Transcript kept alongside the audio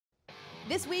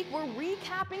This week, we're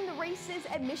recapping the races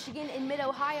at Michigan and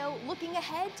Mid-Ohio, looking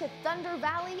ahead to Thunder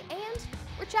Valley, and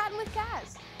we're chatting with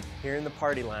Kaz. Here in the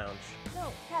party lounge.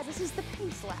 No, Kaz, this is the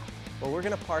pace lap. Well, we're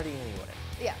gonna party anyway.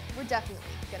 Yeah, we're definitely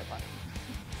gonna party.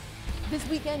 This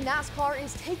weekend, NASCAR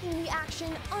is taking the action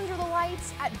under the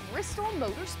lights at Bristol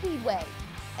Motor Speedway.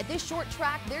 At this short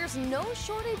track, there's no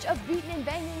shortage of beating and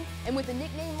banging, and with a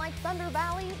nickname like Thunder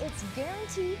Valley, it's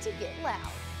guaranteed to get loud.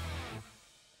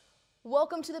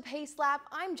 Welcome to the Pace Lap.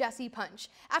 I'm Jessie Punch.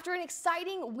 After an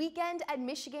exciting weekend at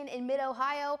Michigan and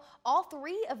Mid-Ohio, all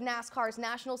three of NASCAR's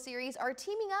National Series are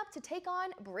teaming up to take on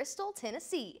Bristol,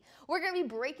 Tennessee. We're going to be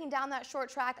breaking down that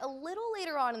short track a little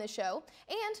later on in the show,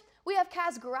 and we have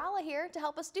Kaz Grala here to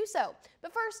help us do so.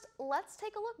 But first, let's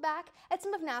take a look back at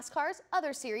some of NASCAR's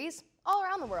other series all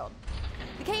around the world.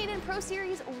 The K&N Pro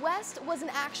Series West was in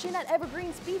action at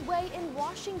Evergreen Speedway in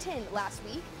Washington last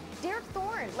week. Derek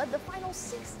Thorne led the final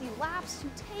 60 laps to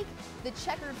take the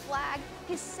checkered flag,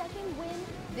 his second win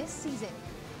this season.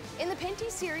 In the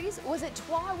Pinty Series was at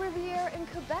Trois-Rivières in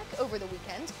Quebec over the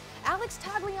weekend. Alex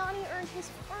Tagliani earned his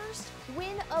first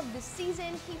win of the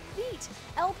season. He beat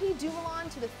LP Dumoulin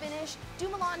to the finish.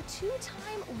 Dumoulin,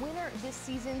 two-time winner this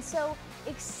season, so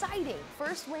exciting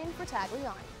first win for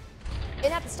Tagliani.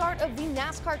 And at the start of the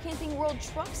NASCAR Camping World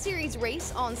Truck Series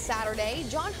race on Saturday,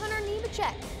 John Hunter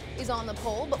Nemechek is on the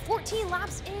pole, but 14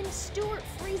 laps in, Stuart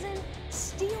Friesen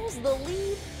steals the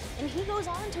lead, and he goes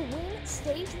on to win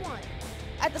Stage 1.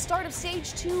 At the start of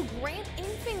Stage 2, Grant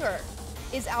Enfinger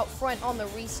is out front on the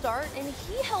restart, and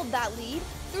he held that lead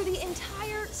through the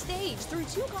entire stage, through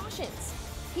two cautions.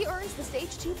 He earns the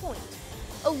Stage 2 point.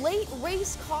 A late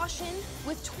race caution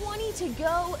with 20 to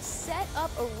go set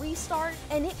up a restart,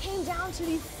 and it came down to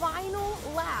the final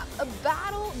lap. A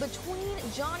battle between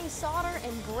Johnny Sauter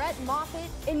and Brett Moffitt,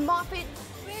 and Moffitt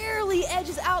barely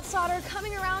edges out Sauter,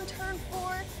 coming around turn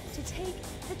 4 to take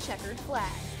the checkered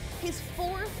flag. His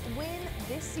fourth win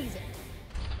this season.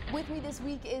 With me this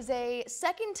week is a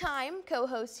second-time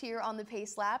co-host here on the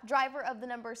Pace Lap, driver of the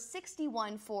number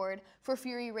 61 Ford for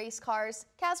Fury Race Cars,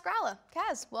 Kaz Grala.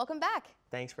 Kaz, welcome back.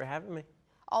 Thanks for having me.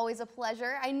 Always a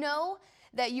pleasure. I know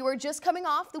that you were just coming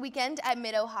off the weekend at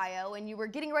Mid-Ohio and you were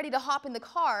getting ready to hop in the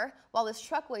car while this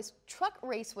truck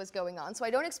race was going on. So I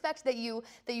don't expect that you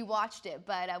watched it,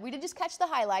 but we did just catch the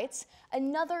highlights.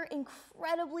 Another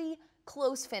incredibly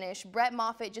close finish. Brett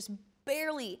Moffitt just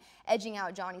barely edging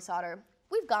out Johnny Sauter.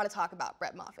 We've got to talk about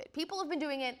Brett Moffitt. People have been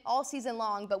doing it all season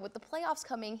long, but with the playoffs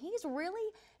coming, he's really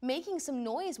making some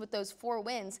noise with those 4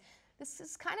 wins. This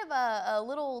is kind of a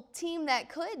little team that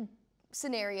could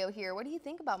scenario here. What do you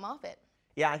think about Moffitt?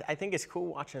 Yeah, I think it's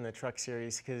cool watching the Truck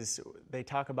Series because they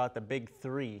talk about the big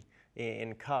 3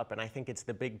 in Cup, and I think it's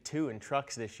the big 2 in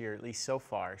trucks this year, at least so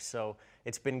far. So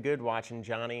it's been good watching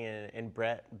Johnny and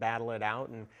Brett battle it out,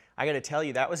 and I got to tell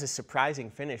you, that was a surprising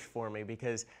finish for me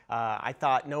because I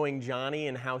thought, knowing Johnny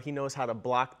and how he knows how to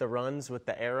block the runs with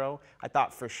the arrow, I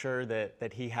thought for sure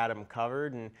that he had him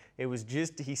covered, and it was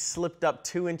just he slipped up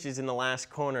 2 inches in the last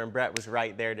corner, and Brett was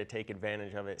right there to take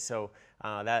advantage of it. So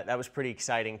that was pretty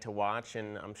exciting to watch,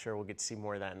 and I'm sure we'll get to see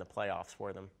more of that in the playoffs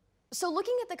for them. So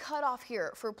looking at the cutoff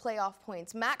here for playoff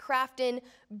points, Matt Crafton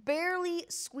barely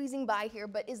squeezing by here,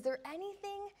 but is there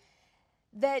anything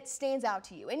that stands out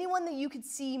to you? Anyone that you could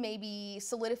see maybe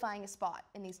solidifying a spot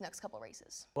in these next couple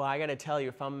races? Well, I got to tell you,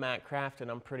 if I'm Matt Crafton,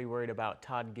 I'm pretty worried about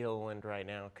Todd Gilliland right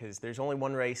now because there's only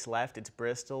one race left. It's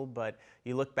Bristol, but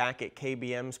you look back at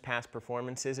KBM's past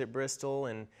performances at Bristol,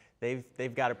 and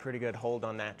they've got a pretty good hold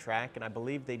on that track, and I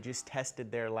believe they just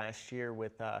tested there last year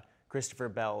with Christopher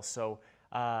Bell. So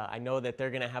I know that they're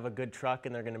going to have a good truck,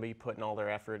 and they're going to be putting all their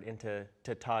effort into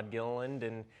Todd Gilliland,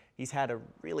 and he's had a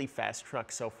really fast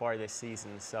truck so far this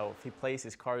season. So if he plays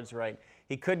his cards right,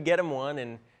 he could get him one,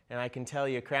 and I can tell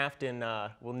you Crafton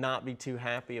will not be too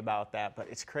happy about that. But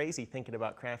it's crazy thinking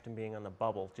about Crafton being on the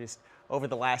bubble. Just over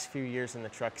the last few years in the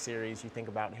Truck Series, you think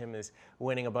about him as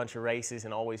winning a bunch of races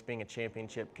and always being a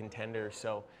championship contender.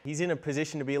 So he's in a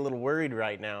position to be a little worried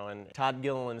right now, and Todd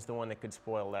Gilliland's the one that could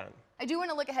spoil that. I do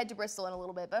want to look ahead to Bristol in a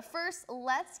little bit, but first,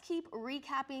 let's keep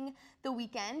recapping the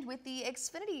weekend with the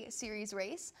Xfinity Series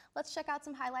race. Let's check out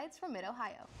some highlights from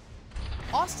Mid-Ohio.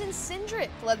 Austin Cindric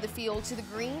led the field to the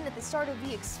green at the start of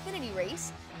the Xfinity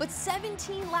race, but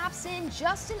 17 laps in,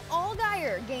 Justin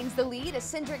Allgaier gains the lead as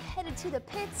Cindric headed to the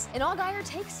pits, and Allgaier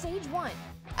takes Stage 1.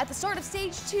 At the start of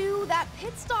Stage 2, that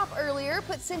pit stop earlier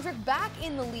put Cindric back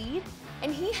in the lead,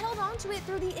 and he held on to it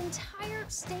through the entire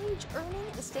stage, earning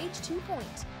the Stage 2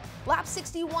 point. Lap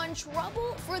 61,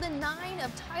 trouble for the 9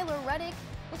 of Tyler Reddick.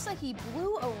 Looks like he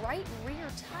blew a right rear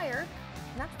tire,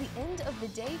 and that's the end of the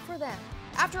day for them.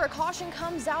 After a caution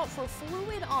comes out for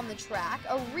fluid on the track,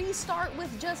 a restart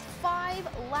with just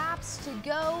 5 laps to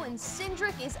go, and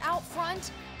Cindric is out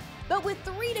front. But with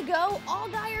 3 to go,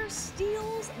 Allgaier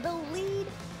steals the lead,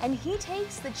 and he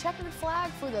takes the checkered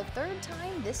flag for the 3rd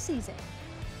time this season.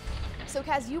 So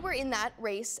Kaz, you were in that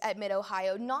race at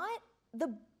Mid-Ohio. Not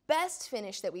the best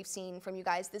finish that we've seen from you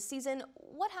guys this season.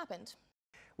 What happened?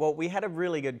 Well, we had a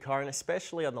really good car, and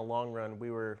especially on the long run,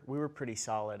 we were pretty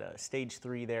solid. Stage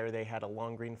 3 there, they had a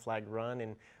long green flag run,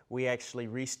 and we actually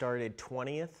restarted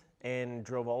 20th and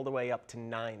drove all the way up to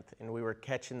 9th, and we were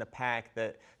catching the pack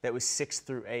that was 6th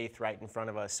through 8th right in front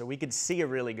of us. So we could see a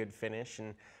really good finish,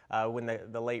 and when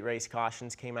the late race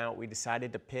cautions came out, we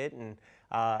decided to pit, and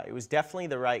it was definitely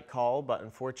the right call, but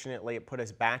unfortunately it put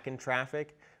us back in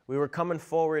traffic. We were coming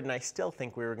forward, and I still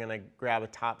think we were going to grab a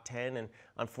top 10, and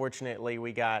unfortunately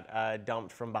we got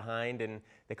dumped from behind, and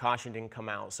the caution didn't come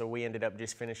out, so we ended up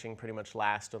just finishing pretty much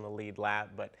last on the lead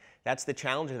lap. But that's the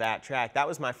challenge of that track. That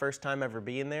was my first time ever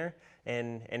being there,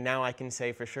 and now I can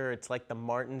say for sure it's like the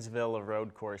Martinsville of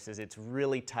road courses. It's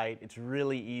really tight. It's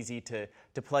really easy to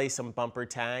play some bumper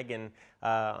tag, and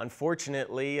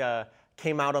unfortunately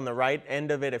came out on the right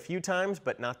end of it a few times,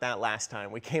 but not that last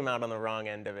time. We came out on the wrong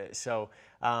end of it. So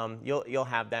you'll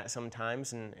have that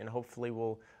sometimes, and hopefully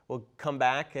we'll come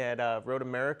back at Road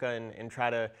America and try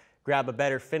to grab a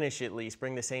better finish at least,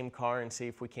 bring the same car and see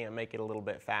if we can't make it a little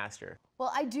bit faster.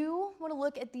 Well, I do want to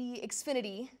look at the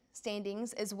Xfinity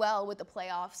standings as well with the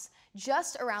playoffs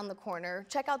just around the corner.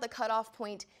 Check out the cutoff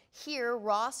point here.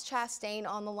 Ross Chastain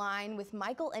on the line with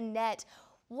Michael Annett.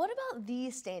 What about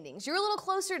these standings? You're a little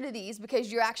closer to these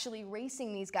because you're actually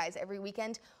racing these guys every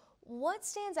weekend. What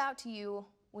stands out to you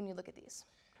when you look at these?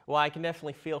 Well, I can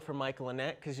definitely feel for Michael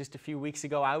Annett because just a few weeks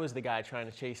ago I was the guy trying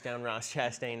to chase down Ross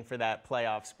Chastain for that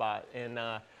playoff spot. And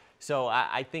so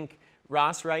I think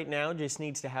Ross right now just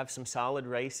needs to have some solid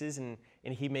races, and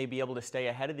he may be able to stay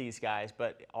ahead of these guys,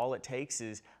 but all it takes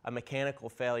is a mechanical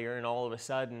failure, and all of a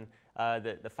sudden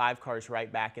the 5 car's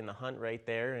right back in the hunt right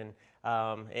there.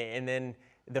 And then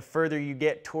the further you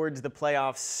get towards the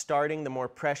playoffs starting, the more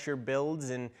pressure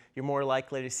builds, and you're more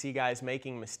likely to see guys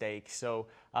making mistakes. So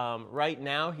right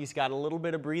now he's got a little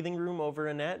bit of breathing room over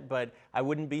Annett, but I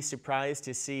wouldn't be surprised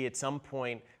to see at some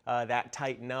point that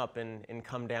tighten up and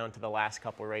come down to the last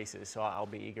couple races. So I'll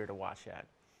be eager to watch that.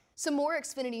 Some more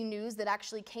Xfinity news that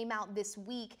actually came out this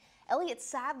week. Elliott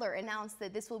Sadler announced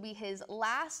that this will be his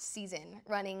last season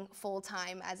running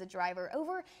full-time as a driver.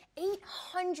 Over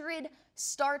 800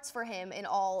 starts for him in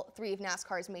all 3 of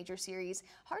NASCAR's major series.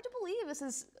 Hard to believe this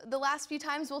is the last few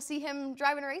times we'll see him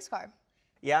driving a race car.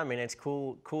 Yeah, I mean, it's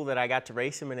cool that I got to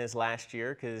race him in his last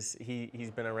year because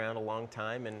he's been around a long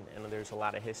time, and there's a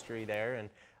lot of history there.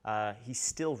 And he's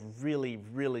still really,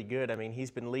 really good. I mean,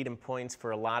 he's been leading points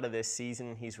for a lot of this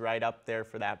season. He's right up there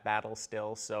for that battle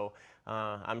still. So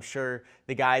I'm sure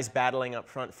the guys battling up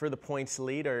front for the points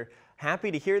lead are happy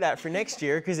to hear that for next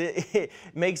year because it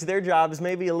makes their jobs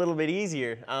maybe a little bit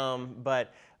easier.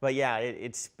 But yeah,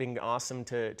 it's been awesome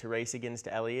to race against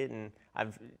Elliott, and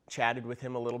I've chatted with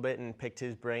him a little bit and picked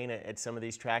his brain at some of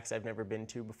these tracks I've never been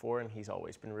to before, and he's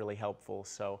always been really helpful.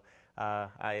 So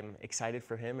I'm excited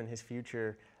for him and his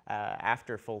future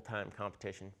after full-time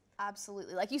competition.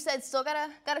 Absolutely. Like you said, still got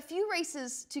a few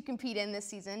races to compete in this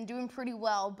season, doing pretty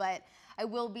well, but I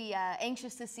will be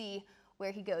anxious to see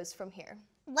where he goes from here.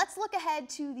 Let's look ahead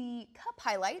to the Cup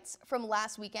highlights from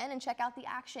last weekend and check out the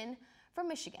action from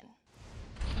Michigan.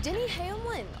 Denny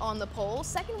Hamlin on the pole,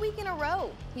 2nd week in a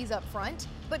row. He's up front,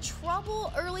 but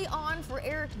trouble early on for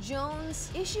Eric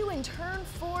Jones. Issue in turn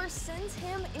 4 sends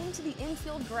him into the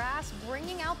infield grass,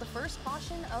 bringing out the first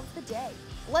caution of the day.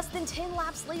 Less than 10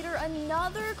 laps later,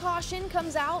 another caution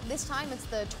comes out. This time it's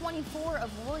the 24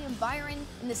 of William Byron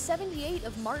and the 78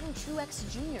 of Martin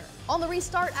Truex Jr. On the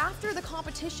restart after the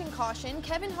competition caution,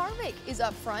 Kevin Harvick is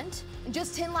up front. And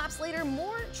just 10 laps later,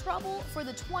 more trouble for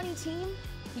the 20 team.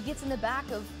 He gets in the back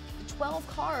of the 12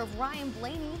 car of Ryan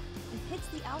Blaney and hits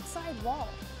the outside wall.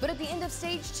 But at the end of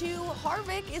stage 2,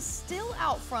 Harvick is still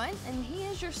out front, and he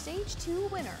is your stage 2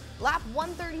 winner. Lap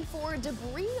 134,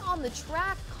 debris on the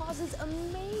track causes a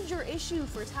major issue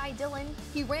for Ty Dillon.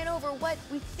 He ran over what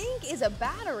we think is a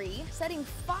battery, setting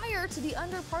fire to the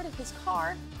under part of his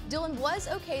car. Dillon was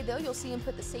okay though. You'll see him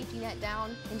put the safety net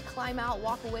down and climb out,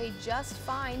 walk away just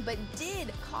fine, but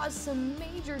did cause some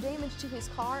major damage to his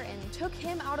car and took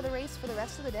him out of the race for the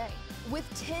rest of the day. With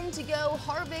 10 to go,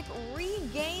 Harvick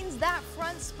regains that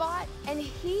front spot, and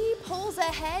he pulls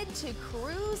ahead to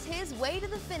cruise his way to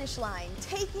the finish line,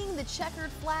 taking the checkered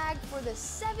flag for the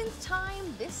 7th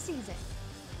time this season.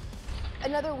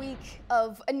 Another week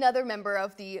of another member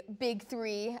of the Big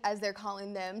Three, as they're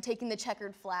calling them, taking the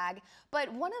checkered flag.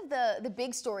 But one of the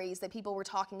big stories that people were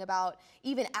talking about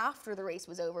even after the race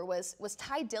was over was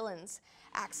Ty Dillon's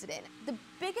accident. The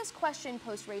biggest question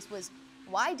post-race was,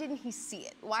 why didn't he see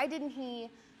it? Why didn't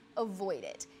he avoid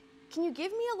it? Can you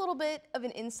give me a little bit of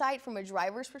an insight from a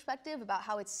driver's perspective about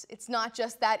how it's not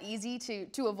just that easy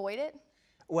to avoid it?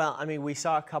 Well, I mean, we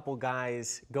saw a couple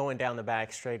guys going down the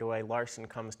back straightaway. Larson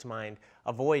comes to mind,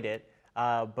 avoid it.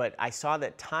 But I saw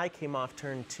that Ty came off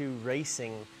turn 2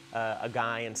 racing a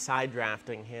guy and side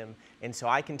drafting him. And so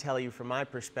I can tell you from my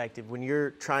perspective, when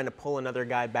you're trying to pull another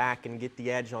guy back and get the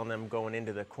edge on them going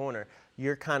into the corner,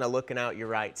 you're kind of looking out your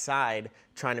right side,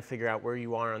 trying to figure out where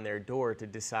you are on their door to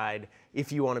decide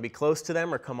if you want to be close to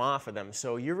them or come off of them.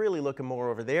 So you're really looking more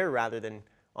over there rather than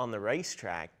on the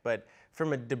racetrack. But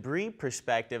from a debris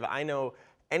perspective, I know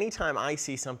anytime I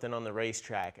see something on the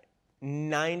racetrack,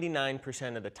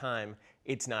 99% of the time,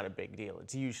 it's not a big deal.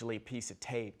 It's usually a piece of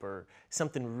tape or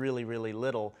something really, really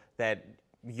little that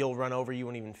you'll run over, you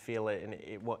won't even feel it, and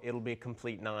it'll be a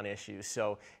complete non-issue.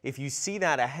 So if you see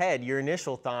that ahead, your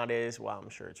initial thought is, well, I'm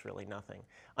sure it's really nothing,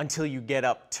 until you get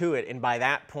up to it, and by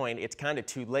that point, it's kind of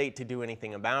too late to do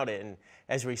anything about it. And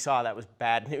as we saw, that was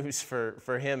bad news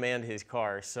for him and his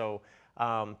car. So,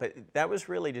 but that was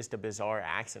really just a bizarre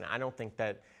accident. I don't think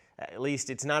that, at least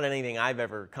it's not anything I've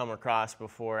ever come across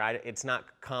before. It's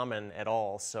not common at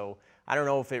all. So I don't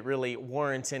know if it really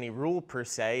warrants any rule per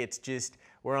se. It's just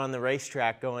we're on the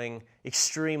racetrack going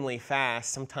extremely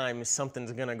fast. Sometimes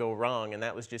something's going to go wrong, and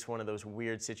that was just one of those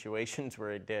weird situations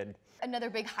where it did. Another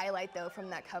big highlight, though, from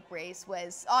that Cup race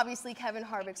was obviously Kevin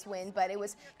Harvick's win, but it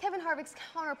was Kevin Harvick's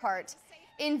counterpart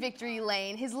in victory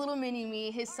lane, his little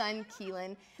mini-me, his son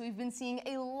Keelan. We've been seeing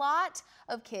a lot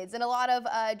of kids and a lot of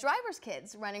drivers'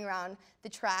 kids running around the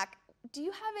track. Do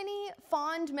you have any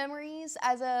fond memories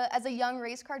as a young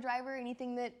race car driver?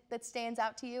 Anything that stands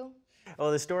out to you?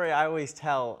 Well, the story I always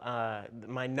tell,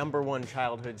 my #1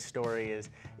 childhood story is,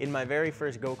 in my very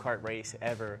first go-kart race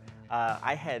ever,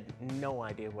 I had no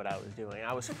idea what I was doing.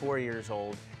 I was 4 years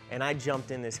old, and I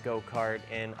jumped in this go-kart,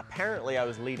 and apparently I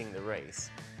was leading the race.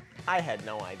 I had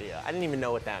no idea. I didn't even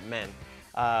know what that meant.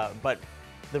 But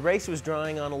the race was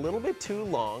drawing on a little bit too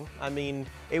long. I mean,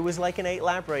 it was like an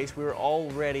 8-lap race. We were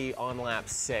already on lap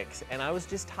 6, and I was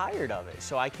just tired of it.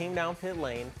 So I came down pit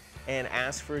lane and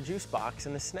asked for a juice box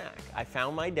and a snack. I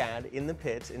found my dad in the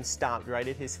pits and stopped right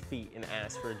at his feet and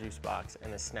asked for a juice box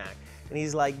and a snack. And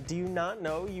he's like, do you not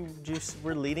know you just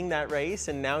were leading that race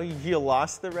and now you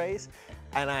lost the race?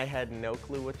 And I had no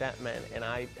clue what that meant, and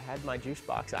I had my juice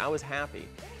box. I was happy.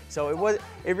 So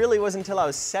it really wasn't until I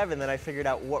was 7 that I figured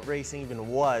out what racing even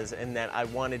was and that I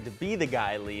wanted to be the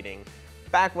guy leading.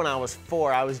 Back when I was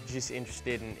 4, I was just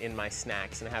interested in my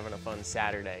snacks and having a fun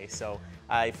Saturday. So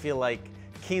I feel like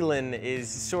Keelan is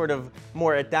sort of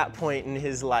more at that point in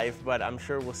his life, but I'm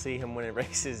sure we'll see him win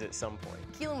races at some point.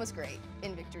 Keelan was great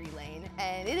in victory lane,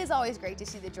 and it is always great to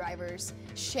see the drivers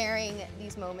sharing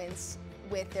these moments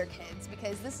with their kids,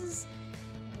 because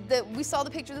we saw the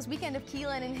picture this weekend of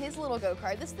Keelan and his little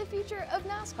go-kart. This is the future of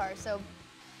NASCAR. So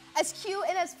as cute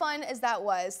and as fun as that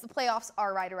was, the playoffs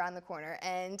are right around the corner,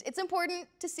 and it's important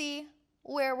to see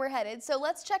where we're headed. So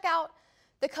let's check out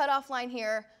the cutoff line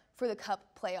here for the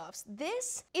Cup playoffs.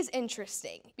 This is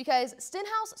interesting because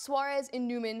Stenhouse, Suarez, and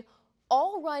Newman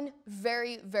all run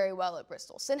very, very well at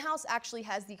Bristol. Stenhouse actually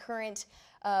has the current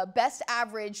best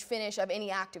average finish of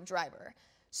any active driver.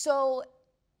 So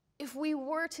if we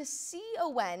were to see a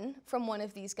win from one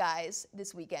of these guys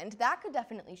this weekend, that could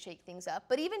definitely shake things up.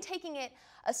 But even taking it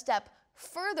a step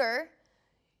further,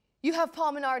 you have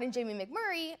Paul Menard and Jamie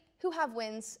McMurray who have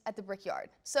wins at the Brickyard.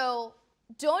 So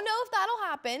don't know if that'll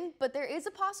happen, but there is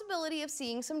a possibility of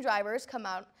seeing some drivers come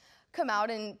out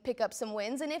and pick up some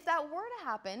wins. And if that were to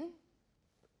happen,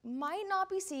 might not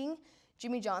be seeing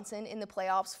Jimmy Johnson in the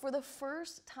playoffs for the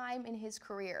first time in his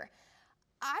career.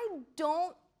 I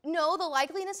don't know the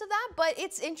likeliness of that, but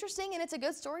it's interesting and it's a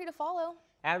good story to follow.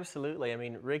 Absolutely. I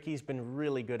mean, Ricky's been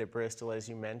really good at Bristol, as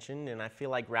you mentioned, and I feel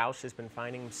like Roush has been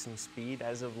finding some speed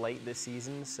as of late this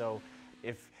season. So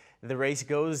if the race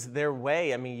goes their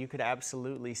way, I mean, you could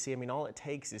absolutely see, I mean, all it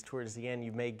takes is towards the end,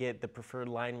 you may get the preferred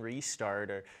line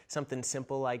restart or something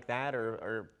simple like that,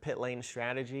 or pit lane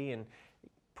strategy, and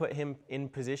put him in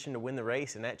position to win the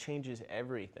race, and that changes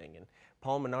everything. And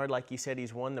Paul Menard, like you said,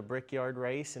 he's won the Brickyard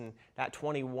race, and that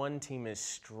 21 team is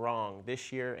strong.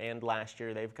 This year and last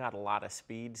year, they've got a lot of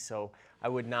speed, so I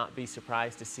would not be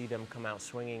surprised to see them come out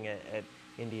swinging at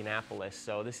Indianapolis.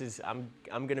 So this is, I'm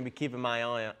going to be keeping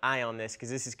my eye on this,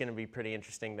 because this is going to be pretty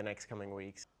interesting the next coming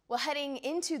weeks. Well, heading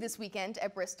into this weekend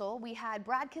at Bristol, we had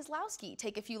Brad Keselowski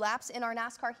take a few laps in our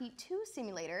NASCAR Heat 2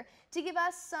 simulator to give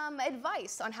us some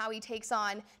advice on how he takes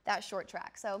on that short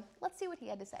track. So let's see what he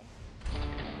had to say.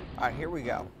 All right, here we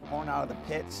go. Pulling out of the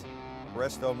pits,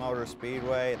 Bristol Motor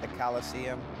Speedway at the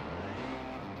Coliseum.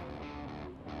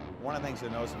 One of the things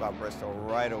you'll notice about Bristol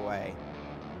right away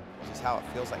is just how it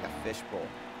feels like a fishbowl.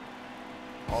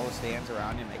 All the stands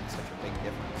around you make such a big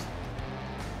difference.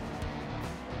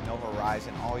 No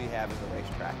horizon, all you have is a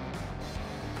racetrack.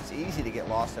 It's easy to get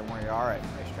lost in where you are at the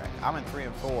racetrack. I'm in 3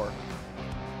 and 4,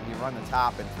 and you run the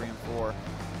top in 3 and 4.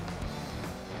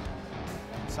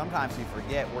 Sometimes you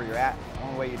forget where you're at. The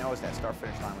only way you know is that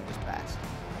start-finish line we just passed.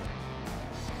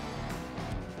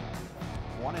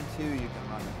 1 and 2, you can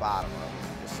run the bottom row, as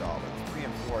you just saw, but 3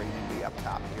 and 4, you need to be up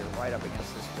top here, right up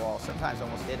against this wall, sometimes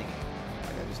almost hitting it,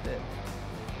 like I just did.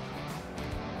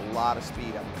 A lot of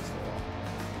speed up against the wall.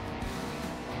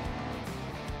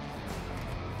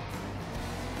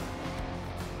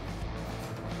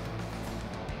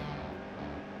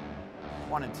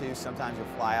 One and 2, sometimes you'll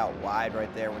fly out wide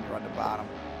right there when you run the bottom.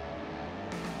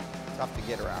 Tough to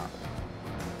get around.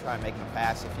 Try making a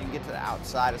pass. If you can get to the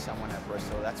outside of someone at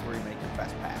Bristol, that's where you make your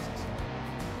best passes.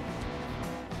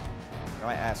 You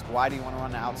might ask, why do you want to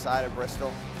run the outside of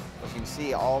Bristol? As you can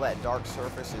see, all that dark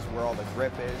surface is where all the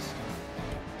grip is.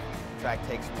 The track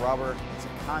takes rubber. It's a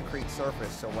concrete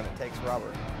surface, so when it takes rubber,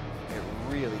 it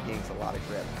really gains a lot of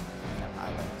grip in them high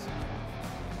lanes.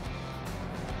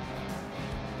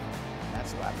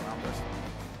 That's the lap around Bristol.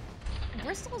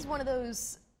 Bristol is one of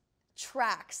those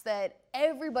tracks that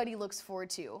everybody looks forward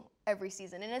to every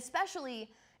season, and especially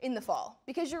in the fall,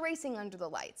 because you're racing under the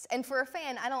lights. And for a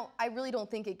fan, I really don't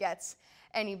think it gets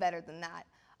any better than that.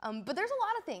 But there's a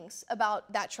lot of things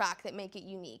about that track that make it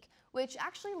unique, which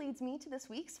actually leads me to this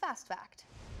week's Fast Fact.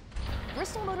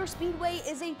 Bristol Motor Speedway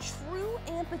is a true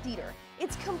amphitheater.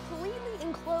 It's completely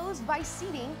enclosed by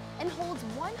seating and holds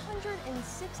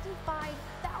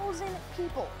 165,000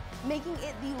 people, making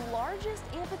it the largest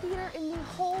amphitheater in the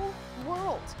whole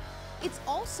world. It's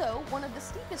also one of the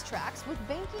steepest tracks with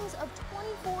bankings of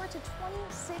 24 to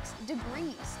 26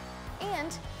 degrees.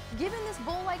 And given this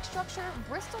bowl-like structure,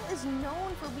 Bristol is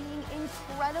known for being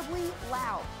incredibly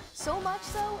loud, so much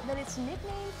so that it's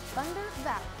nicknamed Thunder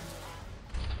Valley.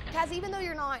 Kaz, even though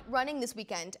you're not running this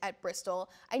weekend at Bristol,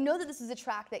 I know that this is a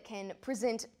track that can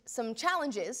present some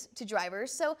challenges to drivers.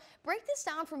 So break this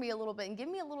down for me a little bit and give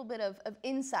me a little bit of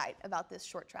insight about this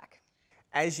short track.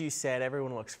 As you said,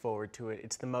 everyone looks forward to it.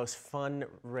 It's the most fun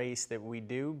race that we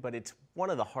do, but it's one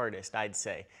of the hardest, I'd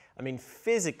say. I mean,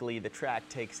 physically, the track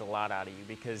takes a lot out of you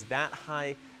because that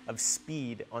high of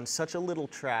speed on such a little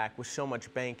track with so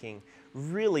much banking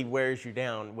really wears you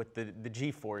down with the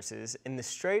G-forces. In the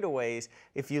straightaways,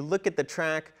 if you look at the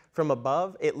track from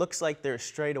above, it looks like they're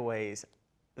straightaways.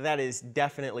 That is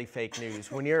definitely fake news.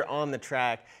 When you're on the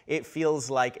track, it feels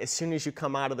like as soon as you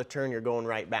come out of the turn, you're going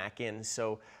right back in.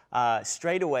 So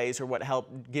straightaways are what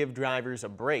help give drivers a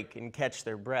break and catch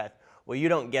their breath. Well, you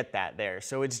don't get that there.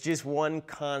 So it's just one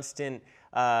constant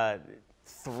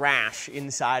thrash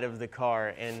inside of the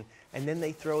car, and then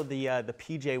they throw the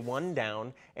PJ1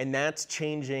 down, and that's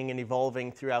changing and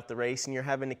evolving throughout the race, and you're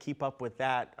having to keep up with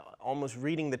that, almost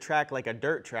reading the track like a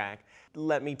dirt track.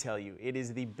 Let me tell you, it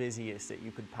is the busiest that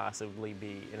you could possibly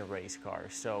be in a race car.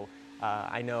 So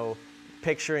I know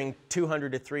picturing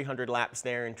 200 to 300 laps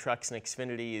there in trucks and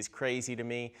Xfinity is crazy to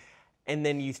me. And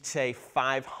then you say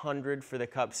 500 for the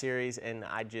Cup Series, and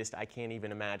I can't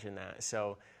even imagine that.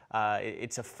 So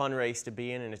it's a fun race to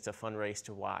be in, and it's a fun race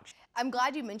to watch. I'm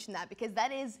glad you mentioned that because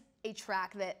that is a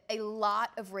track that a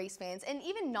lot of race fans and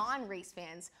even non-race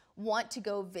fans want to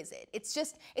go visit. It's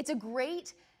a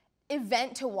great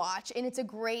event to watch, and it's a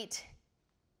great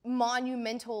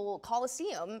monumental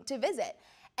coliseum to visit.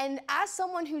 And as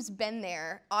someone who's been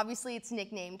there, obviously it's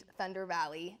nicknamed Thunder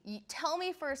Valley. Tell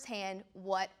me firsthand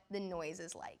what the noise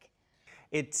is like.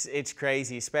 It's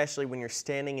crazy, especially when you're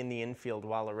standing in the infield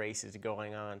while a race is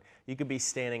going on. You could be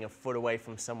standing a foot away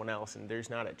from someone else, and there's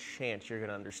not a chance you're going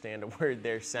to understand a word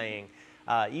they're saying.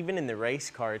 Even in the race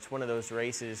car, it's one of those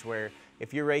races where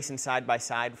if you're racing side by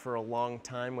side for a long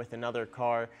time with another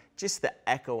car, just the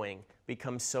echoing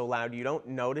becomes so loud you don't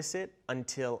notice it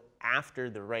until after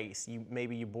the race.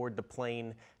 Maybe you board the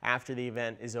plane after the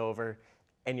event is over,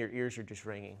 and your ears are just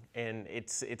ringing. And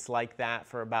it's like that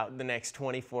for about the next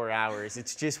 24 hours.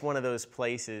 It's just one of those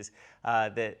places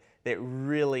that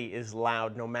really is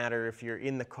loud, no matter if you're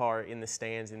in the car, in the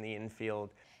stands, in the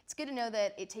infield. It's good to know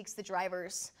that it takes the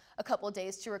drivers a couple of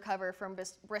days to recover from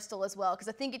Bristol as well, because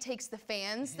I think it takes the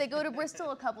fans that go to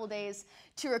Bristol a couple of days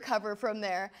to recover from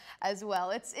there as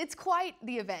well. It's quite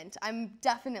the event. I'm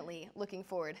definitely looking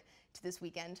forward to this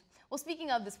weekend. Well,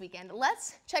 speaking of this weekend,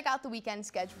 let's check out the weekend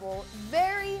schedule.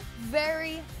 Very,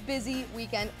 very busy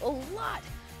weekend, a lot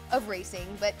of racing,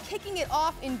 but kicking it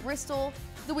off in Bristol,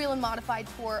 the Wheel and Modified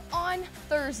Tour on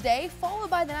Thursday, followed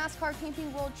by the NASCAR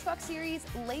Camping World Truck Series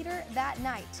later that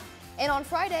night. And on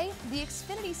Friday, the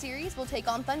Xfinity Series will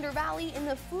take on Thunder Valley in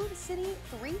the Food City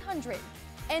 300.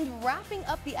 And wrapping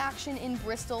up the action in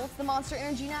Bristol, the Monster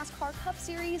Energy NASCAR Cup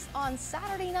Series on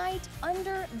Saturday night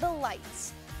under the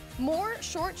lights. More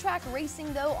short track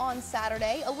racing though on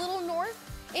Saturday, a little north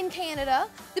in Canada.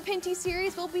 The Pinty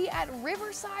Series will be at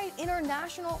Riverside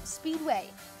International Speedway.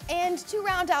 And to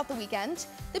round out the weekend,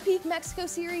 the Peak Mexico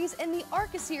Series and the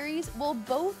ARCA Series will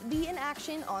both be in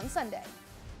action on Sunday.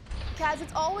 Kaz,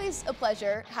 it's always a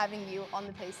pleasure having you on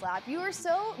the Pace Lab. You are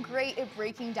so great at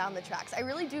breaking down the tracks. I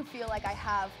really do feel like I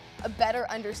have a better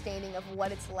understanding of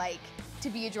what it's like to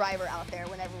be a driver out there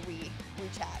whenever we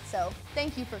chat. So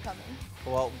thank you for coming.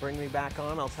 Well, bring me back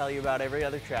on. I'll tell you about every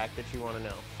other track that you want to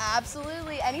know.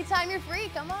 Absolutely. Anytime you're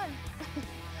free, come on.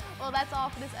 Well, that's all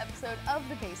for this episode of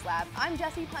the Pace Lab. I'm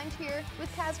Jessie Punch here with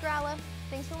Kaz Grala.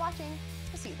 Thanks for watching.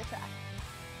 We'll see you at the track.